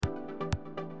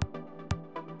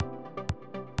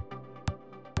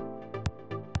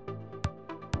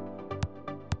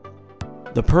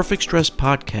The Perfect Stress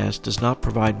podcast does not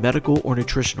provide medical or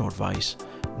nutritional advice,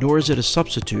 nor is it a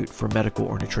substitute for medical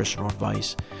or nutritional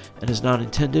advice, and is not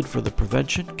intended for the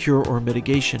prevention, cure, or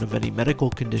mitigation of any medical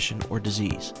condition or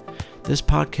disease. This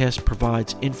podcast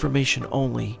provides information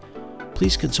only.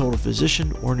 Please consult a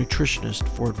physician or nutritionist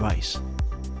for advice.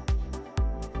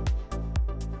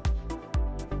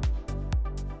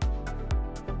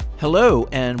 Hello,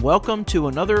 and welcome to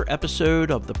another episode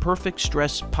of the Perfect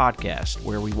Stress podcast,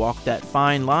 where we walk that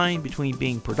fine line between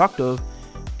being productive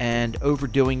and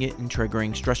overdoing it and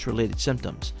triggering stress-related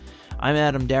symptoms. I'm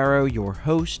Adam Darrow, your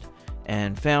host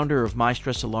and founder of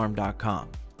MyStressAlarm.com.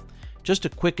 Just a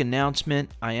quick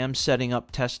announcement, I am setting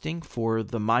up testing for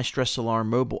the MyStressAlarm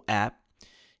mobile app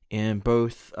in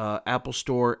both Apple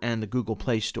Store and the Google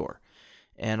Play Store,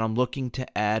 and I'm looking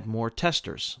to add more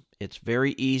testers. It's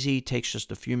very easy, takes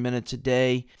just a few minutes a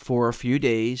day for a few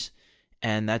days,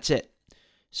 and that's it.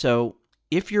 So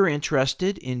if you're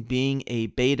interested in being a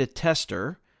beta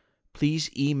tester, please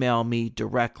email me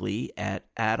directly at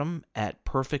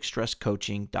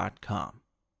adam@perfectstresscoaching.com,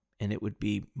 and it would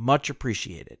be much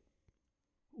appreciated.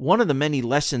 One of the many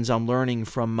lessons I'm learning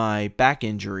from my back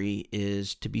injury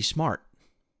is to be smart.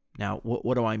 Now,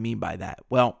 what do I mean by that?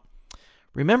 Well,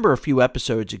 remember a few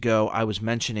episodes ago, I was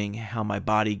mentioning how my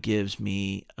body gives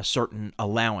me a certain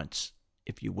allowance,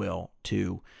 if you will,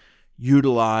 to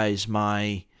utilize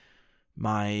my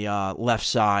left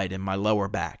side and my lower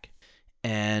back.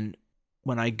 And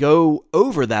when I go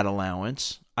over that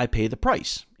allowance, I pay the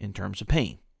price in terms of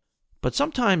pain. But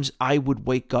sometimes I would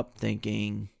wake up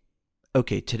thinking,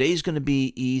 okay, today's going to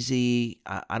be easy.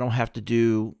 I don't have to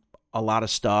do a lot of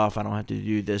stuff. I don't have to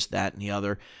do this, that, and the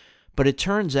other. But it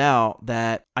turns out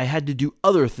that I had to do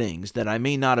other things that I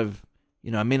may not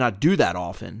do that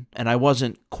often, and I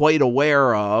wasn't quite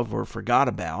aware of or forgot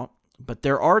about. But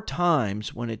there are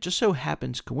times when it just so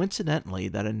happens coincidentally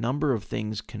that a number of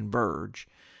things converge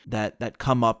that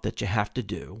come up that you have to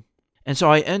do. And so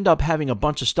I end up having a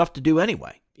bunch of stuff to do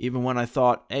anyway, even when I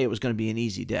thought, hey, it was going to be an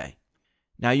easy day.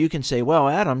 Now you can say, well,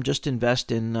 Adam, just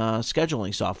invest in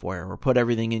scheduling software or put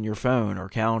everything in your phone or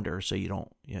calendar so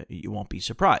you won't be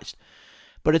surprised.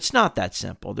 But it's not that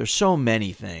simple. There's so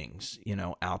many things,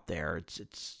 out there.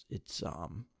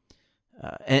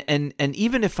 And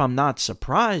even if I'm not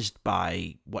surprised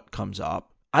by what comes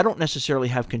up, I don't necessarily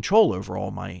have control over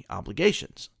all my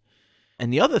obligations.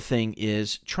 And the other thing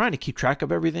is trying to keep track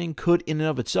of everything could in and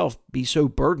of itself be so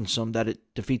burdensome that it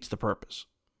defeats the purpose.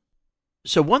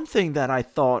 So one thing that I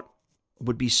thought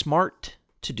would be smart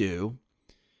to do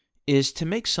is to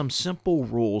make some simple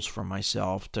rules for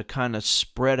myself to kind of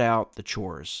spread out the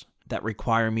chores that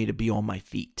require me to be on my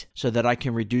feet so that I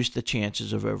can reduce the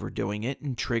chances of overdoing it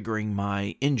and triggering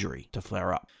my injury to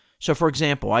flare up. So for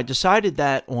example, I decided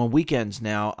that on weekends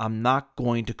now I'm not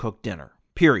going to cook dinner,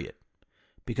 period.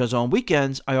 Because on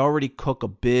weekends I already cook a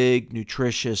big,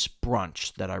 nutritious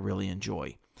brunch that I really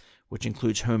enjoy, which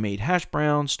includes homemade hash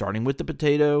browns, starting with the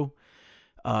potato,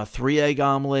 3-egg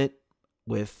omelet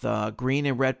with green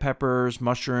and red peppers,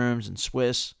 mushrooms, and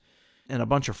Swiss, and a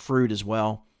bunch of fruit as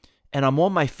well. And I'm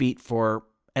on my feet for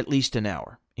at least an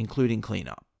hour, including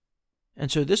cleanup. And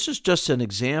so this is just an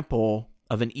example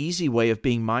of an easy way of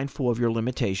being mindful of your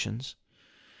limitations,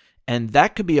 and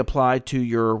that could be applied to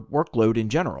your workload in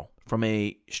general from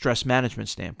a stress management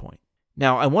standpoint.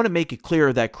 Now, I want to make it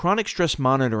clear that chronic stress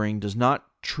monitoring does not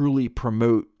truly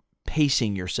promote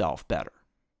pacing yourself better,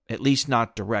 at least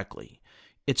not directly.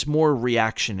 It's more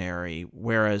reactionary,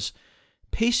 whereas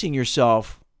pacing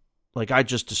yourself, like I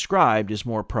just described, is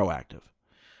more proactive.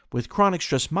 With chronic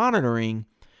stress monitoring,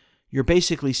 you're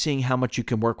basically seeing how much you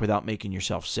can work without making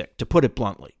yourself sick, to put it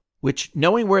bluntly, which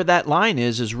knowing where that line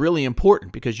is really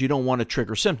important because you don't want to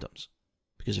trigger symptoms.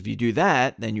 Because if you do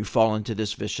that, then you fall into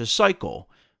this vicious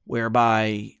cycle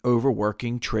whereby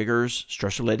overworking triggers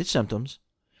stress-related symptoms,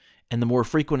 and the more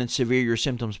frequent and severe your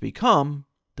symptoms become,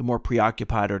 the more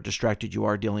preoccupied or distracted you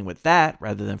are dealing with that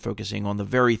rather than focusing on the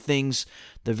very things,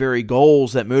 the very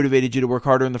goals that motivated you to work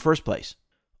harder in the first place.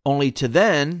 Only to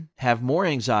then have more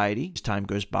anxiety as time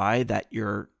goes by that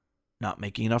you're not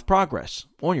making enough progress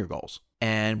on your goals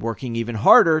and working even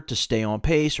harder to stay on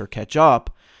pace or catch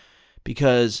up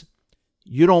because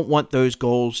you don't want those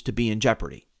goals to be in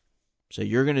jeopardy. So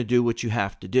you're going to do what you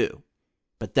have to do,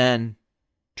 but then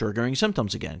triggering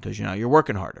symptoms again because you're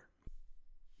working harder.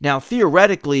 Now,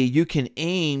 theoretically, you can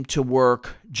aim to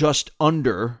work just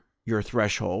under your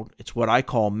threshold. It's what I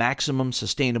call maximum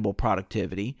sustainable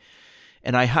productivity.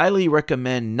 And I highly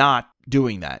recommend not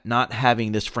doing that, not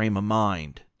having this frame of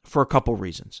mind for a couple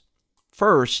reasons.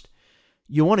 First,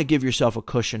 you want to give yourself a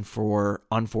cushion for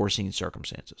unforeseen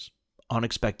circumstances,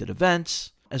 unexpected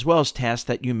events, as well as tasks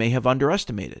that you may have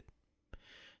underestimated.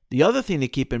 The other thing to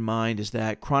keep in mind is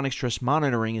that chronic stress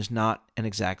monitoring is not an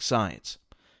exact science.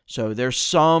 So there's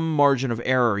some margin of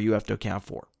error you have to account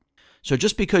for. So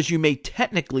just because you may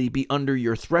technically be under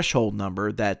your threshold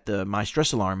number that the My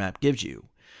Stress Alarm app gives you,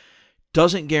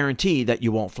 doesn't guarantee that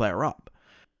you won't flare up.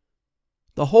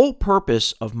 The whole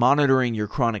purpose of monitoring your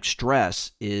chronic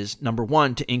stress is, number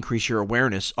one, to increase your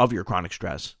awareness of your chronic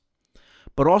stress,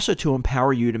 but also to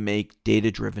empower you to make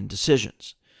data-driven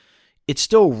decisions. It's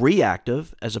still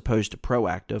reactive as opposed to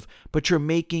proactive, but you're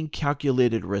making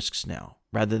calculated risks now,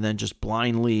 rather than just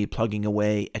blindly plugging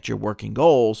away at your working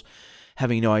goals,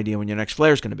 having no idea when your next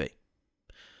flare is going to be.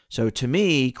 So to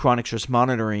me, chronic stress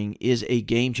monitoring is a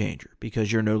game changer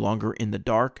because you're no longer in the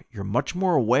dark. You're much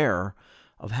more aware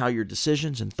of how your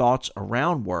decisions and thoughts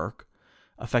around work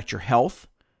affect your health,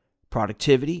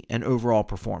 productivity, and overall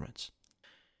performance.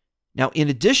 Now, in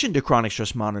addition to chronic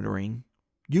stress monitoring,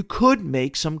 you could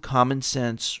make some common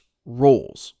sense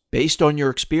rules based on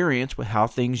your experience with how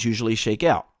things usually shake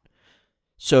out.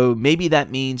 So maybe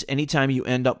that means anytime you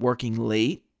end up working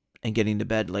late and getting to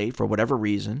bed late for whatever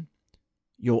reason,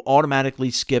 you'll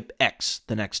automatically skip X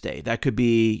the next day. That could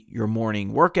be your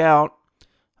morning workout,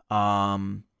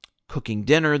 cooking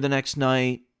dinner the next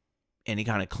night, any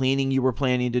kind of cleaning you were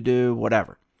planning to do,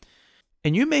 whatever.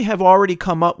 And you may have already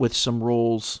come up with some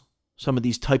rules, some of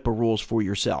these type of rules for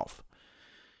yourself.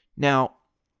 Now,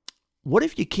 what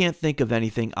if you can't think of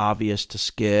anything obvious to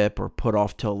skip or put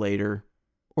off till later,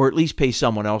 or at least pay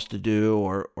someone else to do,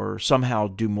 or somehow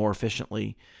do more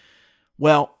efficiently?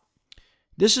 Well,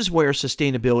 this is where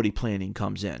sustainability planning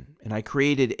comes in. And I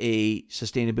created a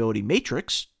sustainability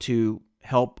matrix to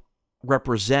help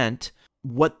represent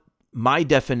what my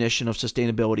definition of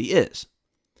sustainability is.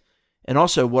 And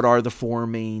also what are the four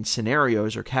main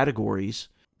scenarios or categories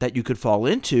that you could fall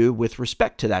into with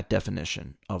respect to that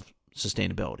definition of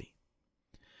sustainability.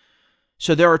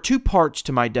 So there are two parts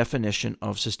to my definition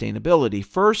of sustainability.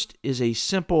 First is a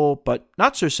simple but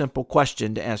not so simple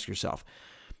question to ask yourself.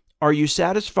 Are you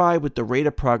satisfied with the rate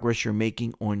of progress you're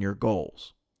making on your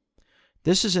goals?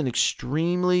 This is an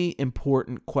extremely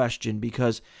important question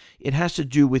because it has to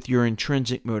do with your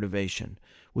intrinsic motivation,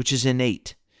 which is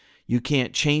innate. You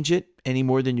can't change it any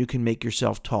more than you can make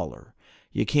yourself taller.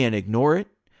 You can't ignore it.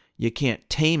 You can't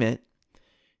tame it.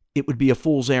 It would be a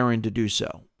fool's errand to do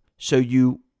so. So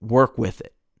you work with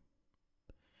it.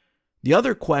 The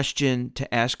other question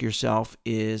to ask yourself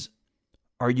is,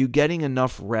 are you getting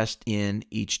enough rest in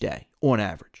each day on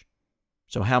average?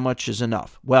 So how much is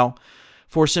enough? Well,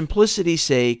 for simplicity's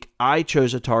sake, I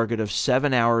chose a target of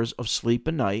 7 hours of sleep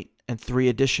a night and 3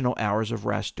 additional hours of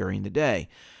rest during the day,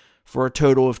 for a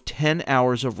total of 10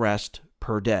 hours of rest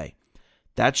per day.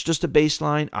 That's just a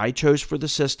baseline I chose for the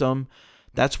system.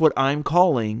 That's what I'm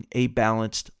calling a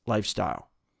balanced lifestyle.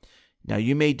 Now,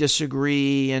 you may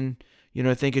disagree and,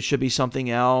 think it should be something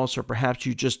else, or perhaps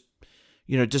you just,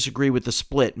 disagree with the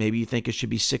split. Maybe you think it should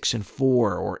be 6 and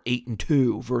 4 or 8 and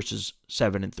 2 versus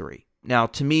 7 and 3. Now,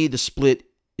 to me, the split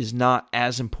is not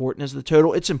as important as the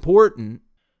total. It's important,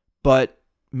 but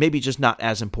maybe just not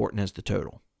as important as the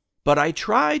total. But I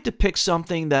tried to pick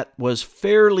something that was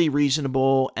fairly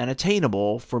reasonable and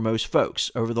attainable for most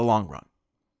folks over the long run.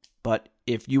 But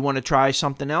if you want to try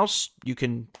something else, you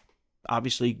can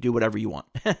obviously do whatever you want.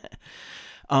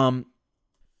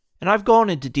 And I've gone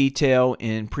into detail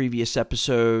in previous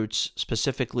episodes,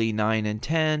 specifically 9 and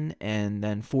 10, and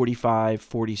then 45,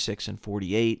 46, and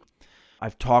 48.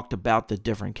 I've talked about the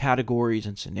different categories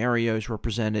and scenarios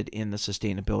represented in the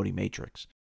sustainability matrix.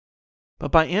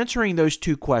 But by answering those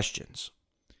two questions,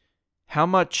 how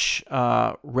much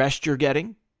rest you're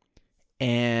getting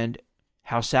and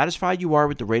how satisfied you are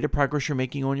with the rate of progress you're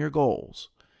making on your goals,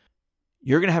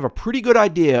 you're going to have a pretty good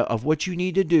idea of what you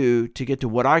need to do to get to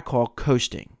what I call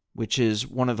coasting, which is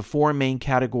one of the 4 main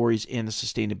categories in the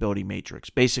sustainability matrix.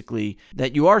 Basically,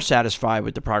 that you are satisfied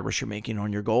with the progress you're making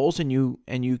on your goals, and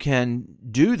you can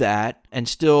do that and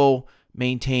still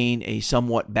maintain a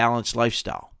somewhat balanced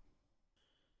lifestyle.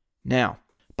 Now,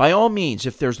 by all means,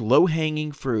 if there's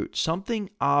low-hanging fruit, something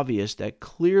obvious that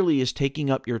clearly is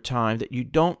taking up your time that you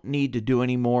don't need to do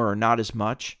anymore or not as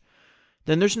much,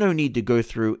 then there's no need to go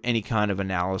through any kind of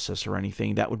analysis or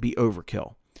anything. That would be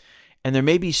overkill. And there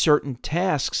may be certain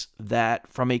tasks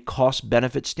that, from a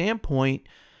cost-benefit standpoint,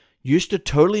 used to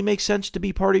totally make sense to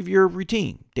be part of your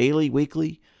routine, daily,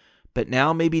 weekly, but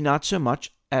now maybe not so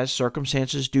much as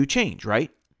circumstances do change,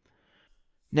 right?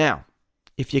 Now,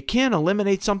 if you can't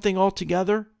eliminate something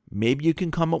altogether, maybe you can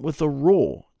come up with a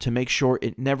rule to make sure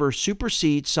it never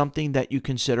supersedes something that you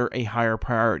consider a higher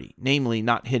priority, namely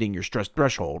not hitting your stress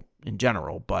threshold in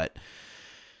general, but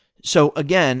So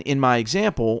again, in my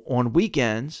example, on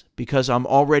weekends, because I'm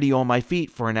already on my feet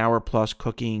for an hour plus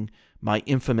cooking my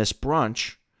infamous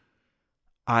brunch,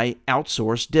 I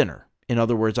outsource dinner. In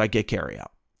other words, I get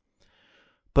carryout.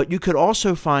 But you could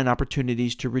also find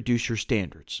opportunities to reduce your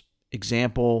standards.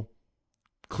 Example,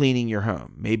 cleaning your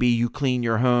home. Maybe you clean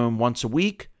your home once a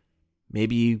week.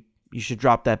 Maybe you should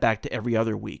drop that back to every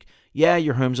other week. Yeah,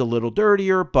 your home's a little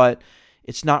dirtier, but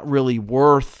it's not really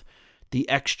worth the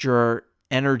extra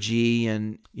energy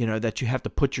and, that you have to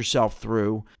put yourself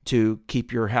through to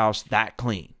keep your house that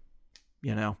clean,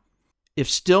 If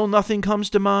still nothing comes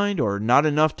to mind or not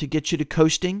enough to get you to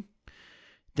coasting,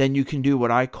 then you can do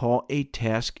what I call a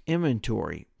task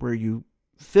inventory, where you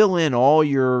fill in all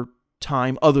your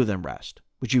time other than rest,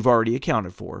 which you've already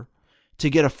accounted for, to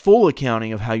get a full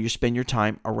accounting of how you spend your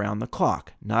time around the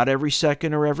clock. Not every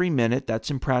second or every minute, that's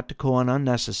impractical and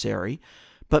unnecessary,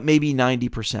 but maybe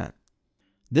 90%.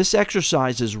 This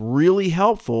exercise is really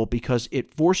helpful because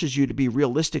it forces you to be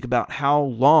realistic about how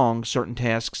long certain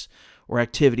tasks or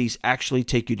activities actually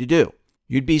take you to do.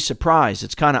 You'd be surprised.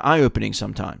 It's kind of eye-opening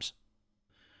sometimes.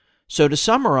 So to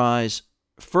summarize,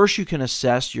 first you can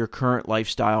assess your current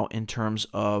lifestyle in terms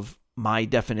of my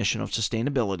definition of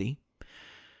sustainability.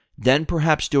 Then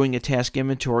perhaps doing a task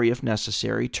inventory if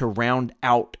necessary to round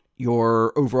out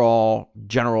your overall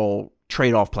general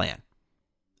trade-off plan.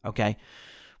 Okay?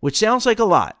 Which sounds like a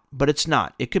lot, but it's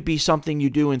not. It could be something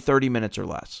you do in 30 minutes or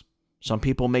less. Some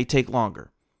people may take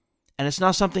longer. And it's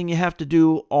not something you have to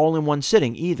do all in one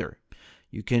sitting either.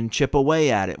 You can chip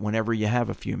away at it whenever you have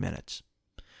a few minutes.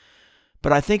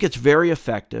 But I think it's very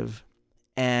effective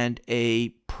and a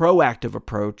proactive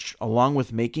approach, along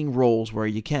with making rules where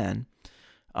you can.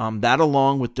 That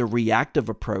along with the reactive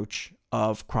approach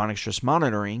of chronic stress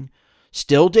monitoring,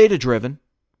 still data-driven,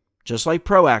 just like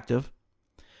proactive,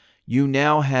 you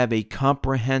now have a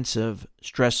comprehensive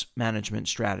stress management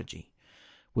strategy,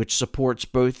 which supports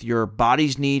both your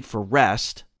body's need for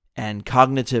rest and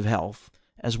cognitive health,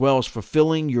 as well as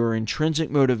fulfilling your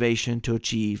intrinsic motivation to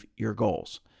achieve your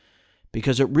goals.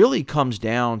 Because it really comes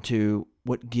down to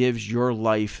what gives your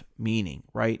life meaning,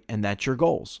 right? And that's your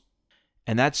goals.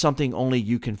 And that's something only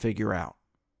you can figure out.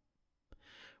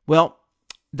 Well,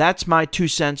 that's my 2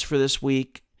 cents for this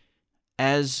week.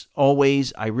 As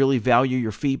always, I really value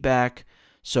your feedback,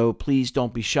 so please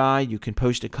don't be shy. You can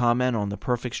post a comment on the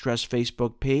Perfect Stress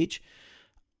Facebook page.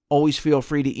 Always feel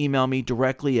free to email me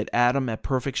directly at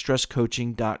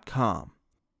adam@perfectstresscoaching.com.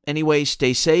 Anyway,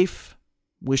 stay safe.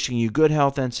 Wishing you good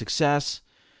health and success,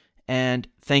 and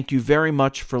thank you very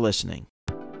much for listening.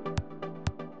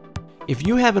 If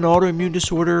you have an autoimmune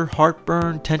disorder,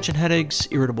 heartburn, tension headaches,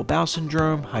 irritable bowel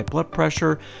syndrome, high blood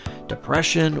pressure,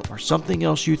 depression, or something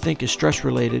else you think is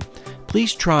stress-related,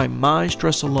 please try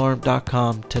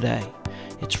MyStressAlarm.com today.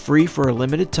 It's free for a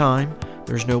limited time,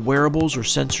 there's no wearables or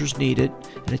sensors needed,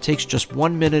 and it takes just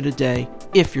 1 minute a day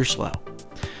if you're slow.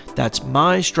 That's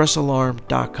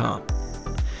MyStressAlarm.com.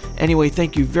 Anyway,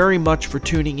 thank you very much for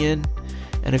tuning in,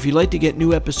 and if you'd like to get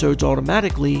new episodes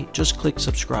automatically, just click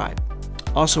subscribe.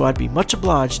 Also, I'd be much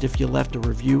obliged if you left a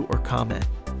review or comment.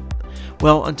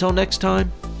 Well, until next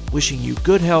time, wishing you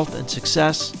good health and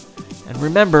success, and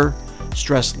remember,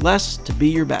 stress less to be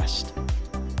your best.